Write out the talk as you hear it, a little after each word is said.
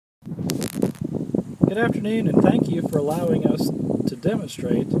Good afternoon, and thank you for allowing us to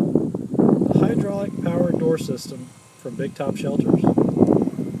demonstrate the hydraulic powered door system from Big Top Shelters.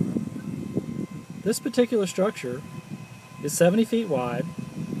 This particular structure is 70 feet wide,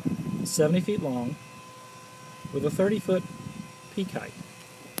 70 feet long, with a 30-foot peak height.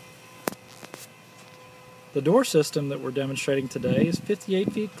 The door system that we're demonstrating today is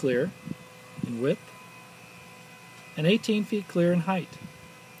 58 feet clear in width and 18 feet clear in height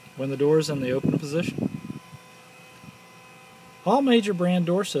when the door is in the open position. All major brand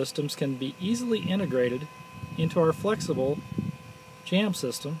door systems can be easily integrated into our flexible jam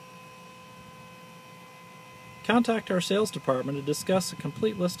system. Contact our sales department to discuss a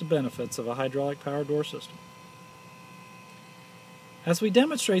complete list of benefits of a hydraulic powered door system. As we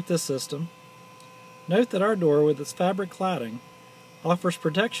demonstrate this system, note that our door with its fabric cladding offers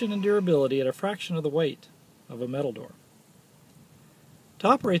protection and durability at a fraction of the weight of a metal door. To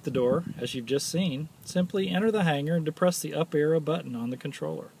operate the door, as you've just seen, simply enter the hangar and depress the up arrow button on the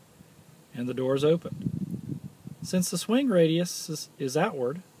controller, and the door is opened. Since the swing radius is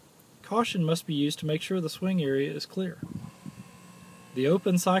outward, caution must be used to make sure the swing area is clear. The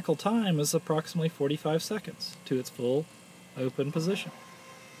open cycle time is approximately 45 seconds to its full open position.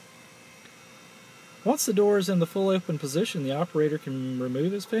 Once the door is in the full open position, the operator can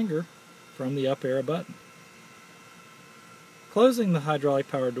remove his finger from the up arrow button. Closing the hydraulic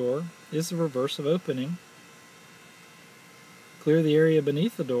power door is the reverse of opening. Clear the area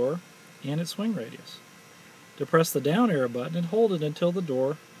beneath the door and its swing radius. Depress the down arrow button and hold it until the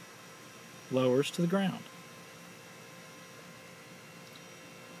door lowers to the ground.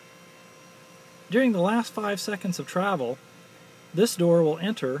 During the last 5 seconds of travel, this door will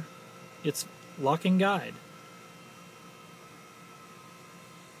enter its locking guide.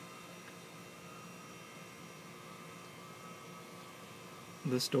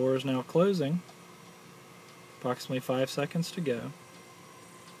 This door is now closing, approximately 5 seconds to go,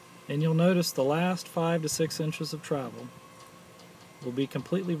 and you'll notice the last 5 to 6 inches of travel will be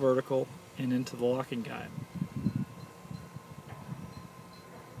completely vertical and into the locking guide.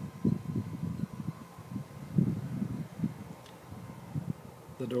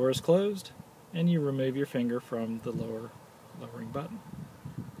 The door is closed, and you remove your finger from the lowering button.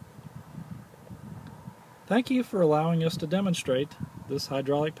 Thank you for allowing us to demonstrate this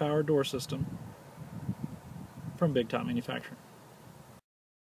hydraulic powered door system from Big Top Manufacturing.